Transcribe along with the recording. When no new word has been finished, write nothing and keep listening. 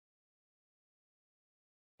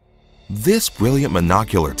This brilliant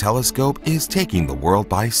monocular telescope is taking the world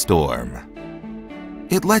by storm.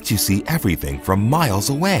 It lets you see everything from miles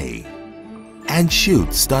away and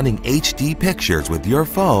shoot stunning HD pictures with your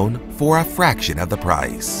phone for a fraction of the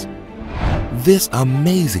price. This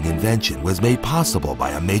amazing invention was made possible by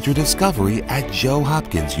a major discovery at Johns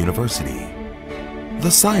Hopkins University.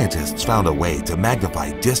 The scientists found a way to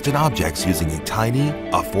magnify distant objects using a tiny,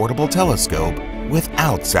 affordable telescope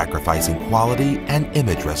without sacrificing quality and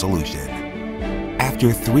image resolution.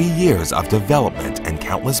 After 3 years of development and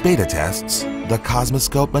countless beta tests, the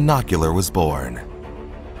Cosmoscope Monocular was born.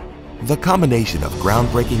 The combination of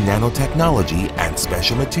groundbreaking nanotechnology and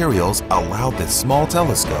special materials allowed this small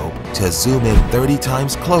telescope to zoom in 30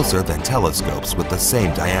 times closer than telescopes with the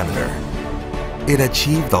same diameter. It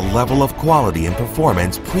achieved the level of quality and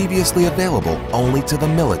performance previously available only to the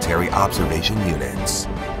military observation units.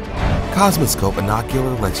 Cosmoscope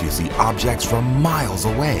Monocular lets you see objects from miles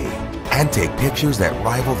away and take pictures that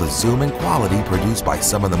rival the zoom and quality produced by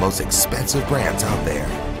some of the most expensive brands out there.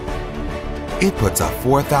 It puts a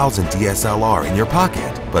 4000 DSLR in your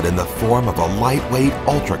pocket, but in the form of a lightweight,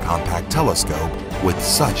 ultra-compact telescope with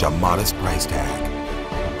such a modest price tag.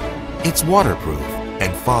 It's waterproof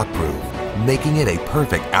and fog-proof, making it a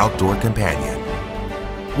perfect outdoor companion.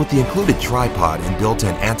 With the included tripod and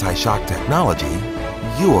built-in anti-shock technology,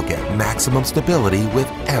 you will get maximum stability with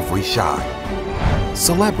every shot.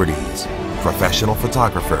 Celebrities, professional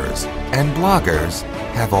photographers, and bloggers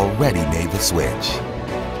have already made the switch.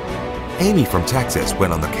 Amy from Texas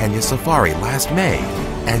went on the Kenya Safari last May,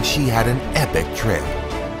 and she had an epic trip.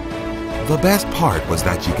 The best part was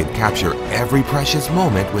that she could capture every precious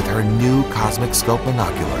moment with her new Cosmoscope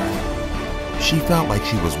Monocular. She felt like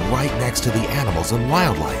she was right next to the animals and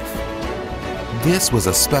wildlife. This was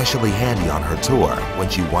especially handy on her tour when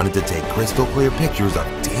she wanted to take crystal clear pictures of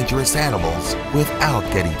dangerous animals without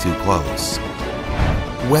getting too close.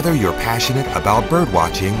 Whether you're passionate about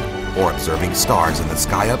birdwatching or observing stars in the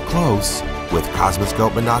sky up close, with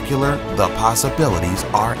Cosmoscope Monocular, the possibilities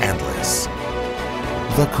are endless.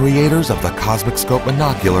 The creators of the Cosmoscope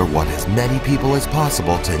Monocular want as many people as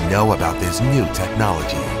possible to know about this new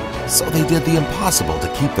technology, so they did the impossible to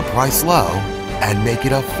keep the price low and make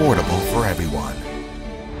it affordable for everyone.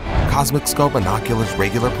 Cosmoscope Monocular's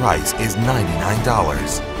regular price is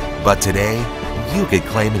 $99, but today you could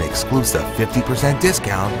claim an exclusive 50%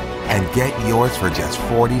 discount and get yours for just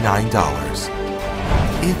 $49.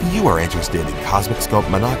 If you are interested in Cosmoscope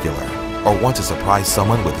Monocular or want to surprise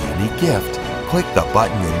someone with a unique gift, click the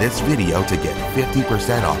button in this video to get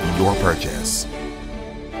 50% off your purchase.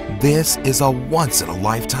 This is a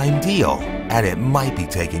once-in-a-lifetime deal, and it might be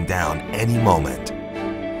taken down any moment.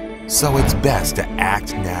 So it's best to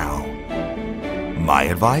act now. My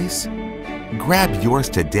advice? Grab yours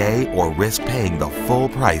today or risk paying the full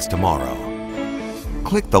price tomorrow.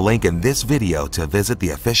 Click the link in this video to visit the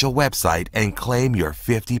official website and claim your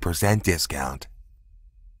 50% discount.